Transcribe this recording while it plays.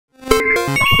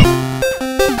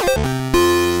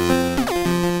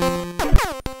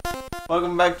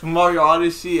back to Mario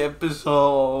Odyssey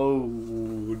episode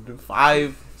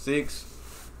 5, 6.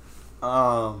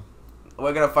 We're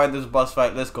gonna fight this boss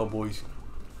fight. Let's go, boys.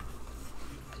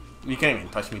 You can't even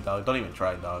touch me, dog. Don't even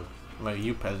try, dog. Like,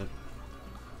 you peasant.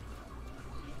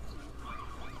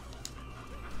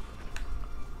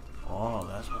 Oh,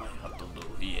 that's what I have to do.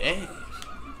 Yes.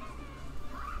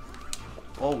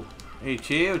 Oh, hey,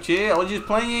 chill, chill. I was just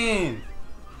playing.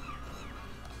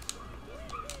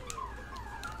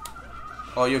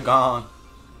 Oh, you're gone.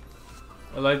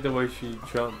 I like the way she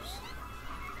jumps.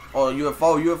 Oh,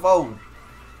 UFO, UFO.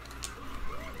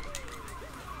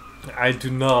 I do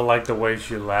not like the way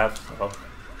she laughs, though.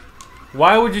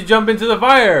 Why would you jump into the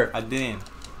fire? I didn't.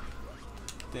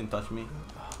 Didn't touch me.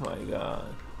 Oh my god.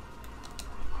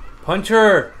 Punch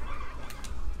her!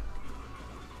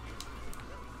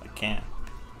 I can't.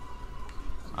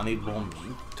 I need bombs.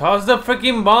 Toss the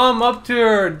freaking bomb up to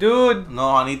her, dude. No,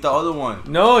 I need the other one.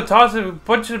 No, toss it.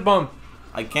 Punch the bomb.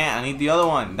 I can't. I need the other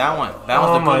one. That one. That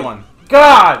was the good one.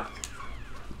 God!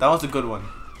 That was the good one.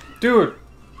 Dude.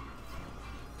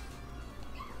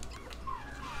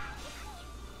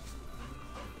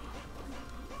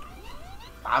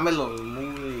 Dámelo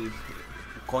muy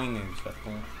coin,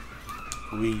 chato.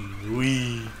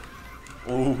 Wee.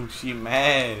 Oh, she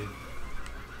mad.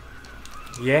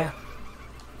 Yeah.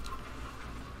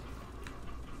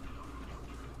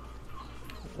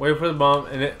 Wait for the bomb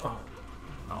and it. Oh.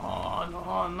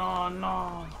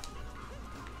 No.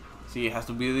 See, it has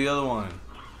to be the other one.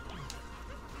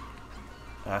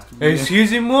 It has to be.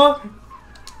 Excusez-moi?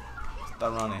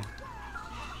 Stop running.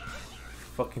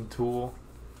 Fucking tool.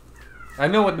 I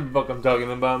know what the fuck I'm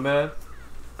talking about, man.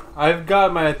 I've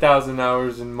got my 1,000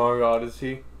 hours in Mario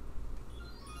Odyssey.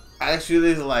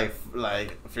 Actually, it's like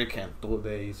freaking 2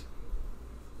 days.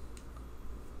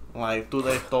 Like 2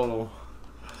 days total.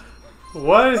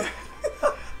 What?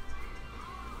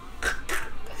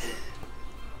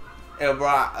 Yeah, bro,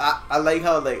 I like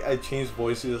how like I change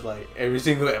voices like every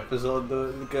single episode,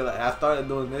 dude. Because like, I started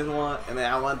doing this one, and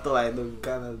then I went to like the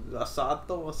kind of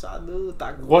asado,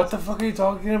 taco. What the fuck are you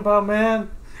talking about, man?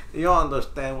 You don't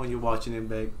understand when you're watching it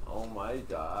back. Oh my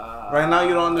god. Right now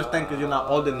you don't understand because you're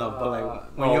not old enough, but like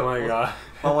when my god.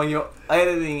 But when you're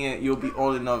editing it, you'll be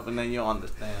old enough, and then you'll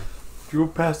understand. You're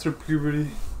past your puberty.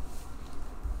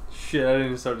 Shit, I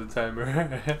didn't start the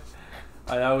timer.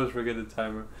 I always forget the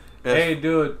timer. Yes. Hey,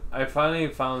 dude, I finally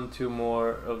found 2 more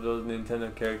of those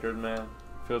Nintendo characters, man.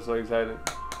 Feel so excited.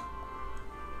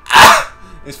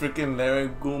 It's freaking Larry,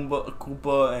 Goomba,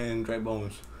 Koopa, and Dre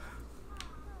Bones.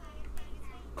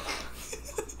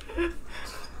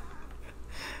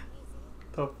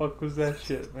 The fuck was that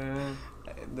shit, man?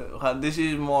 This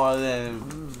is more than...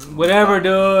 Whatever,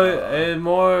 dude. It's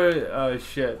more...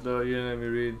 shit, dude. You didn't let me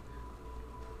read.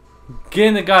 Get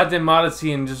in the goddamn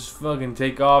Odyssey and just fucking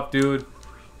take off, dude.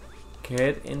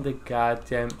 Get in the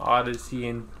goddamn Odyssey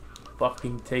and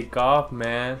fucking take off,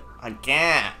 man. I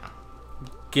can't.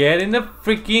 Get in the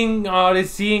freaking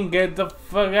Odyssey and get the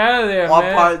fuck out of there, what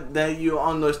man. What part that you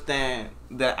understand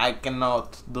that I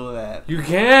cannot do that? You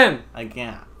can. I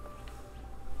can't.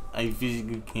 I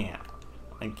physically can't.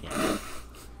 I can't.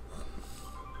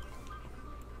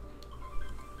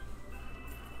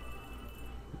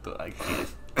 Dude, I can't.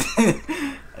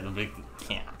 I really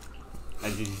can't. I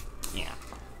just can't.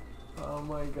 Oh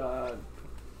my god.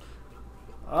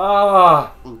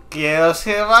 Ah. Quiero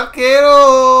ser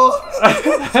vaquero.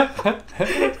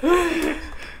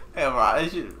 Hey, bro, I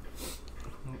should...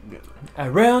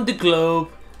 Around the globe,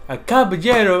 a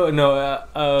caballero, no,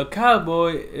 a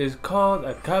cowboy is called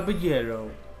a caballero.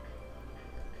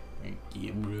 Thank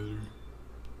you, brother.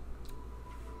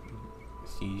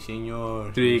 Sí,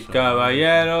 señor. 3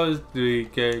 caballeros, 3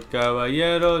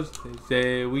 caballeros. They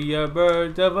say we are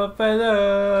birds of a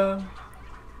feather.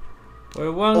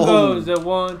 Where one goes, the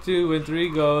 1, 2, and 3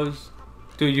 goes.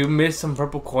 Dude, you missed some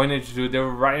purple coinage, dude. They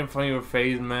were right in front of your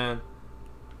face, man.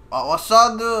 Oh, what's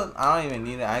up, dude? I don't even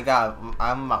need it.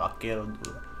 I'm a vaquero,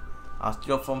 dude. I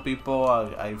steal from people.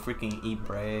 I freaking eat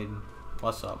bread.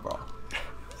 What's up, bro?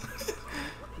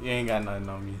 You ain't got nothing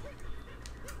on me.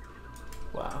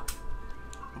 Wow.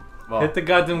 Well, hit the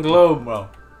goddamn globe, bro.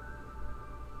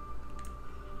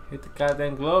 Hit the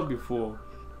goddamn globe, you fool.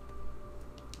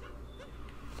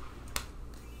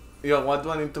 Yo, what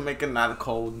do I need to make it not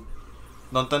cold?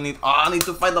 Don't I need... Oh, I need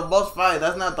to fight the boss fight.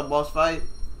 That's not the boss fight.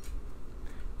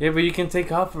 Yeah, but you can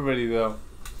take off already, though.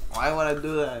 Why would I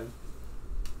do that?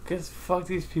 Because fuck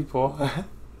these people.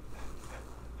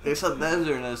 It's a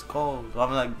desert and it's cold. So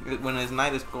I'm like, when it's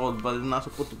night it's cold, but it's not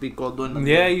supposed to be cold during the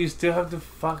Yeah, day. you still have to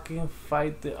fucking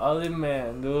fight the other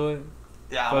man, dude.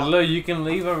 Yeah, But look, you can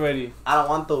leave already. I don't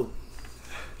want to.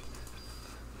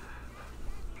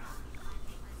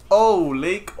 Oh,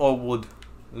 lake or wood?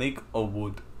 Lake or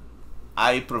wood?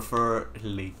 I prefer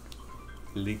lake.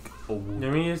 Lake or wood? I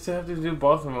mean, you still have to do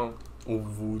both of them. Or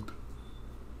wood.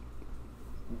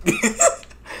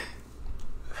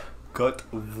 Cut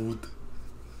wood.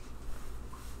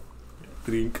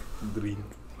 Drink.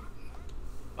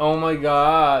 Oh my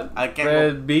god. I can't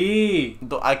Red B.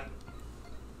 Do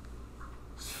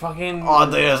It's fucking. Oh,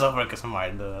 dude, you're so freaking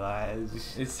smart, dude.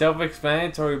 It's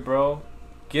self-explanatory, bro.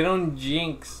 Get on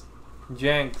Jinx.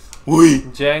 Janks. Oi.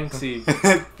 Janksy.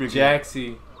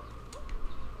 Jaxy.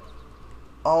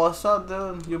 Oh, what's up,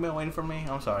 dude? You been waiting for me?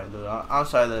 I'm sorry, dude. I'm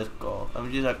sorry, let's go.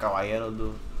 I'm just a caballero,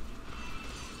 dude.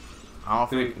 I'm a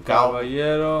freaking cowboy.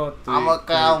 Caballero. I'm a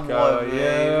cowboy,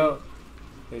 caballero.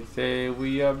 They say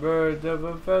we are birds of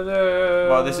a feather.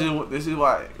 Bro, this is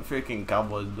what freaking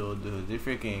cowboys do, dude. They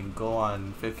freaking go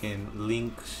on freaking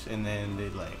links and then they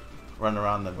like run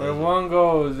around the Where desert. one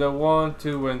goes, the 1,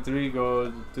 2, and 3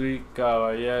 goes. 3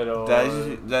 caballeros.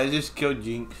 That just killed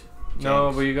Jinx.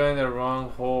 No, but you got in the wrong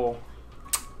hole.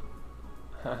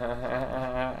 Did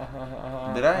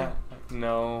I?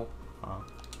 No. Oh.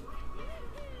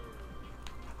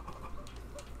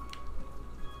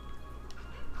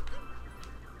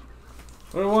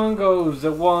 Where one goes,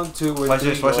 the 1, 2, and 3 Watch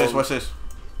goes. this, watch this.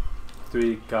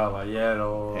 3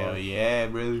 caballeros. Hell yeah,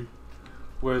 brother.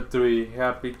 We're 3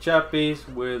 happy chappies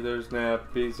with their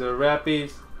snappies or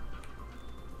rappies.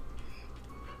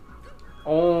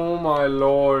 Oh my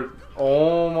lord.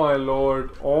 Oh my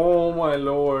lord. Oh my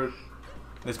lord.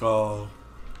 Let's go.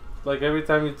 Like every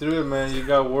time you threw it, man, you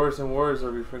got worse and worse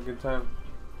every freaking time.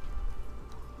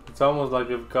 It's almost like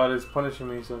if God is punishing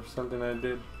me for something I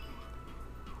did.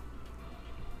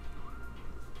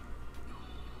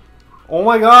 Oh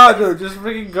my god, dude, just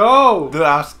freaking go! Dude,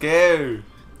 I'm scared.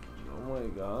 Oh my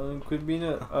god, quit being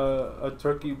a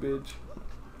turkey bitch.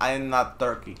 I am not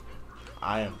turkey.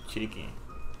 I am chicken.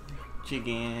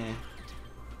 Chicken.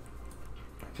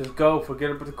 Just go,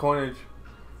 forget about the coinage.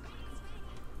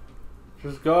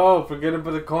 Just go, forget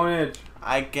about the coinage.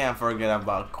 I can't forget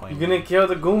about coin. You're gonna kill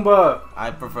the Goomba.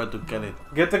 I prefer to kill it.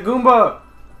 Get the Goomba!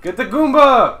 Get the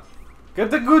Goomba! Get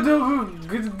the Goomba!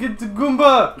 Get the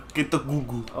Goomba! Get the goo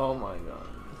goo. Oh my god.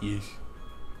 Yes.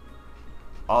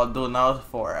 Oh, dude, now it's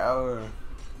forever.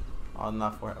 Oh,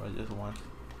 not forever, just once.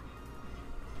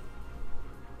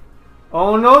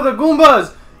 Oh no, the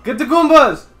Goombas! Get the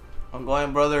Goombas! I'm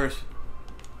going, brothers.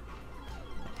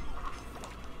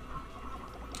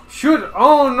 Shoot!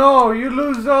 Oh no, you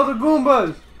lose all the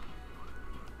Goombas!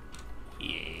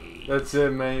 Yeah. That's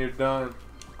it, man, you're done.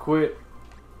 Quit.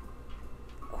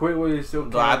 Quit while you still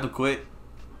can. Do I have to quit?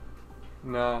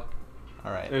 Nah.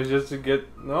 Alright. It was just to get.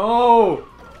 No!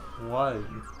 What?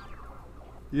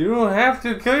 You don't have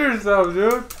to kill yourself,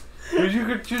 dude. You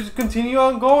could just continue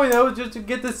on going. That was just to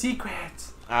get the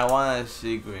secrets. I want a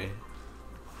secret.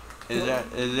 Is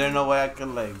there no way I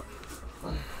can like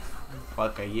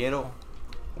Pacayero?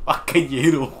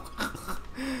 Pacayero.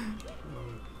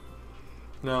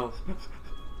 No.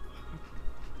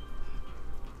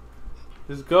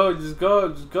 Just go, just go,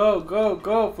 just go, go,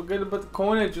 go. Forget about the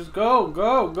coinage. Just go,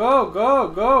 go, go, go,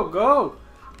 go, go.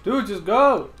 Dude, just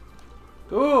go.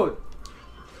 Dude.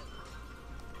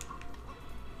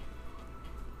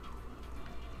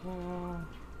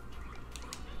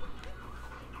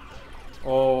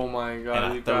 Oh my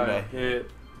god, you got hit.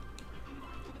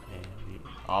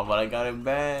 Oh, but I got it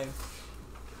back.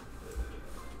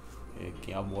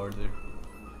 Okay, I'm bored there.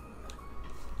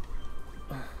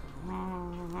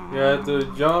 You have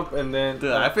to jump and then.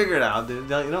 Dude, I figured it out, dude.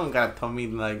 You don't gotta tell me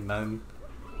like none.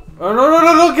 Oh no, no,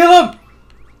 no, no, kill him!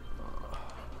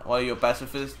 Why are you a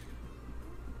pacifist?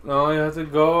 No, you have to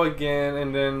go again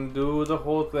and then do the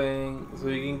whole thing so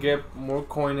you can get more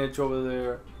coinage over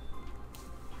there.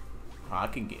 Oh, I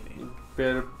can get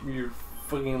it. You're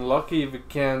fucking lucky if you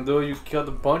can, dude. You killed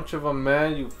a bunch of them,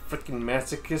 man. You freaking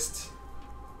masochist.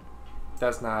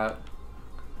 That's not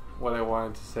what I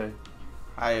wanted to say.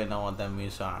 I don't know what that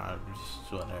means, so I'm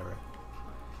just whatever.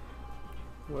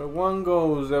 Where one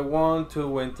goes, that 1,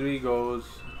 2, and 3 goes.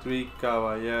 3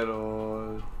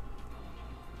 caballeros.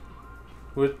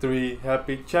 With 3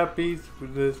 happy chappies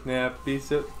with the snappy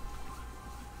sip.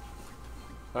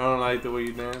 I don't like the way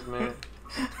you dance, man.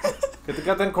 Get the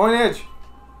goddamn coinage!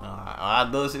 I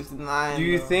do 69. Do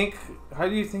you though. think? How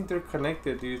do you think they're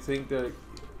connected? Do you think that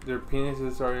their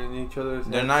penises are in each other's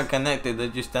They're heads? not connected, they're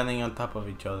just standing on top of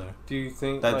each other. Do you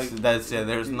think That's like? that's it.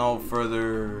 There's no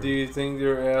further. Do you think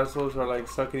their assholes are like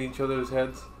sucking each other's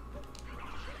heads?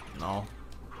 No.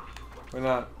 Or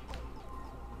not?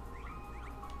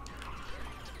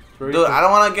 Dude, I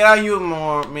don't want to get at you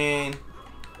more, man.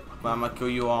 But I'm gonna kill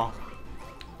you all.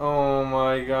 Oh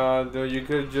my god, dude. You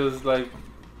could just like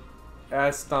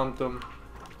ass stomped him.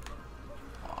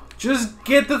 Just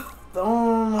get the.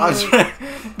 Oh my.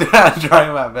 I'm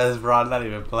trying my best, bro. I'm not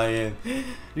even playing.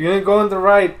 You're gonna go on the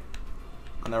right.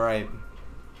 On the right.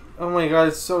 Oh my god,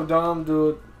 it's so dumb,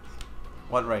 dude.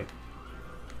 What right?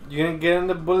 You're gonna get in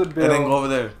the bullet bill. And then go over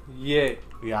there. Yeah.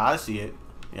 Yeah, I see it.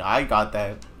 Yeah, I got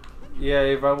that. Yeah,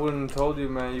 if I wouldn't have told you,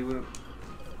 man, you wouldn't.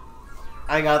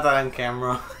 I got that on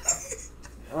camera.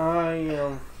 I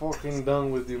am fucking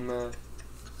done with you, man.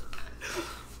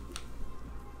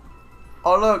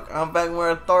 Oh look, I'm back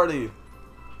where I started.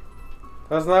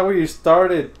 That's not where you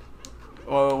started.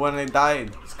 Or when I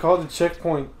died. It's called a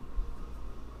checkpoint.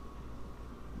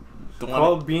 Do It's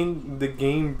called being the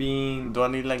game being. I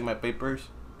need like my papers?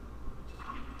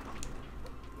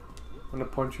 I'm gonna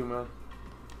punch you, man.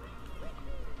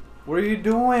 What are you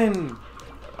doing?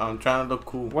 I'm trying to look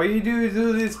cool. Why you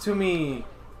do this to me?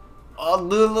 Oh, the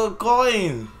little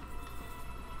coin.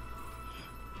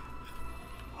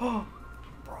 Oh,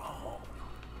 bro.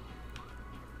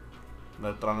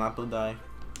 Let's try not to die.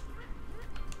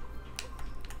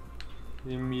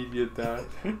 Immediate death.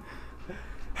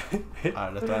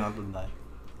 Alright, let's try not to die.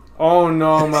 Oh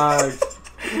no, Max.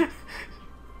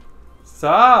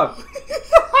 Stop.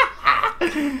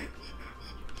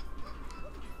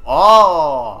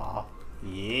 Oh,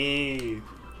 yeah.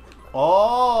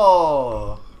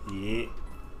 Oh, yeah.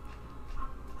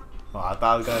 Oh, I thought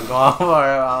I was gonna go on for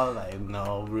it. I was like,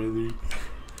 no, really.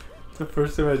 The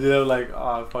first time I did it, I was like,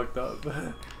 oh, I fucked up.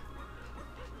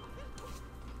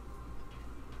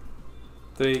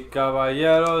 Three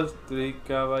caballeros, three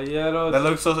caballeros. That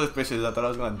looks so suspicious. I thought I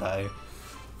was gonna die.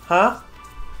 Huh?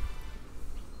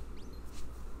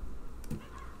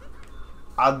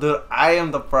 I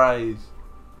am the prize.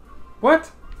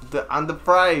 What? I'm the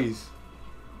prize.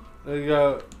 I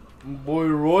got Boy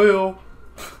Royal.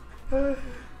 Do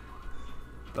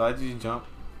I just jump?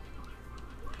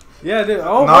 Yeah, dude.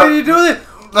 Oh, No. why did you do this?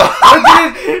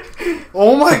 Why did you...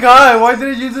 Oh my god, why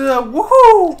did you do that?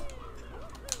 Woohoo!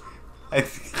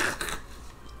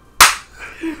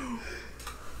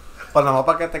 Panamá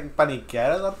para que te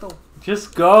paniquearas, gato.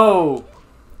 Just go.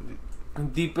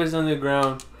 Deepest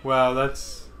underground. Wow,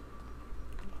 that's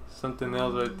something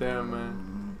else right there,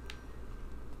 man.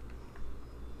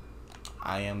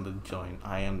 I am the joint.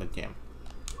 I am the gem.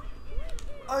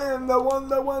 I am the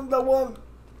one.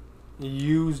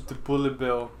 Use the bullet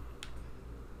bill.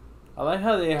 I like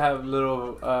how they have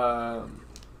little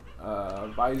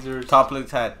visors.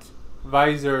 Topless hats.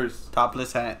 Visors.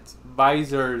 Topless hats.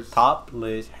 Visors.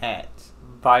 Topless hats.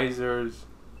 Visors.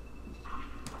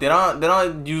 They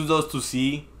don't use those to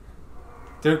see.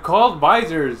 They're called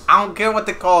visors. I don't care what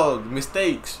they're called.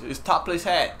 Mistakes. It's topless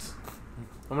hats.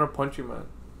 I'm gonna punch you, man.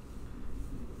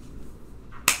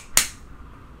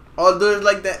 Oh, there's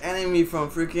like the enemy from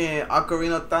freaking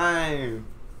Ocarina of Time.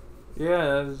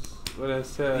 Yeah, that's what I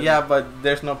said. Yeah, but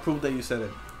there's no proof that you said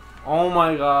it. Oh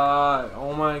my god.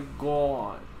 Oh my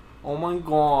god. Oh my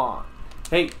god.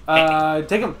 Hey,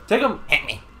 take him. Take him. Hit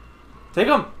me. Take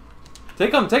him.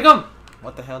 Take him. Take him.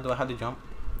 What the hell do I have to jump?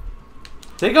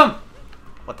 Take him.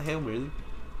 What the hell, really?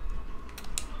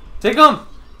 Take him.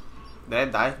 Did I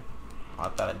die? I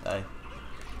thought I died.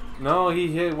 No, he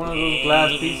hit one of those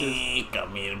glass pieces.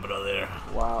 Come here, brother.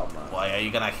 Wow, man. Why are you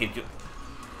gonna hit you?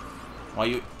 Why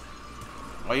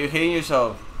you hitting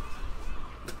yourself?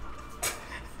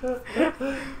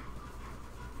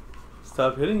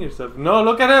 Stop hitting yourself. No,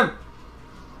 look at him.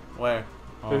 Where?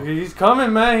 Oh. Look, he's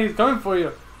coming, man. He's coming for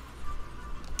you.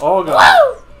 Oh,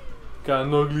 God. Got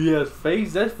an ugly ass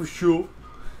face, that's for sure.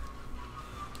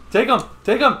 Take him.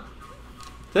 Take him.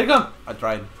 Take him. I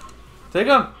tried. Take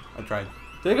him. I tried.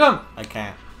 Take him. I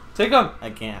can't. Take him. I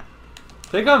can't.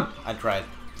 Take him. I tried.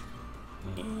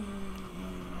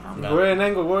 Go at an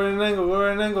angle. Go at an angle. Go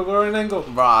at an angle. Go at an angle.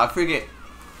 Bro, I forget.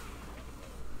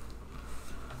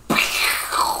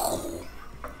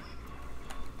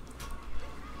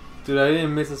 Dude, I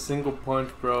didn't miss a single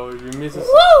punch, bro. If you miss a...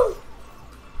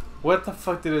 What the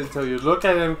fuck did I tell you? Look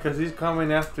at him, because he's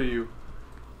coming after you.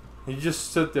 He just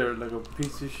stood there like a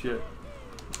piece of shit.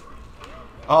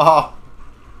 Oh.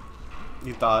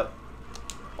 You thought.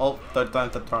 Oh, third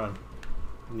time's the charm.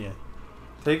 Yeah.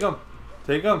 Take him.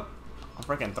 Take him. I'm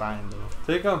freaking trying, dude.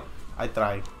 Take him. I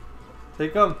tried.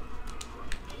 Take him.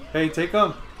 Hey, take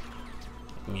him.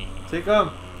 Take him.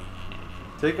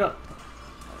 Take him.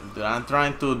 Dude, I'm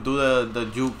trying to do the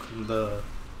juke, the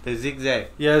zigzag.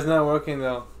 Yeah, it's not working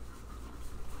though.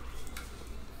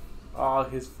 Oh,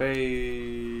 his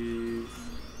face.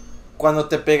 Cuando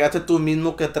te pegaste tú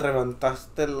mismo que te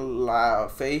levantaste la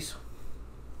face.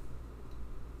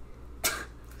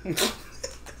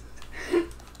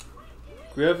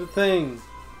 Grab the thing.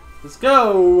 Let's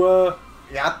go.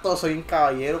 Gato, soy un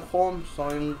caballero, Holmes.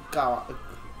 Soy un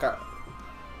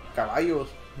caballos.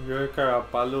 You're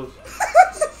cagapalos.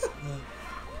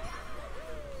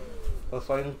 Yo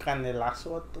soy un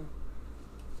canelazo, vato.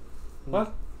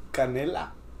 What?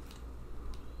 Canela.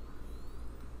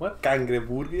 What?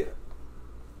 Cangreburger.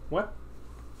 What?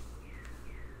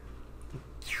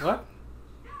 What?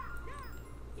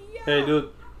 Hey, dude.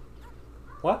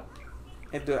 What?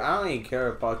 Hey, dude, I don't even care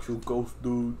about you, ghost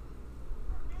dude.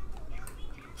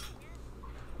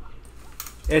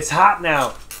 It's hot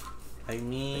now. I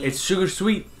mean, It's sugar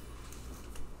sweet.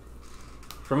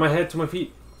 From my head to my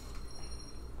feet.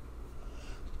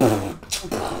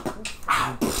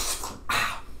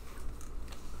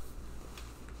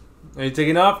 Are you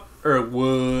taking off or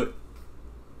what?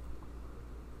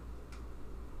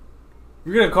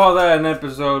 We're gonna call that an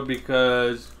episode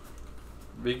because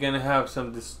we're gonna have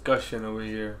some discussion over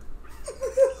here.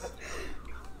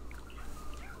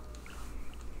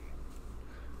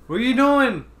 What are you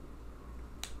doing?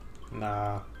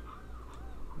 nah.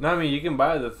 No, I mean you can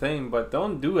buy the thing, but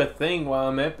don't do a thing while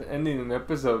I'm ending an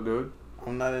episode, dude.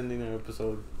 I'm not ending an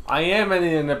episode. I am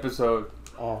ending an episode.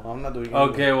 Oh, I'm not doing it.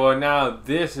 Okay, well now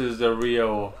this is the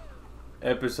real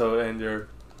episode ender.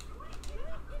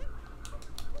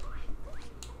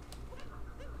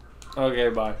 Okay,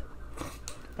 bye.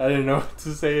 I didn't know what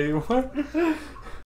to say anymore.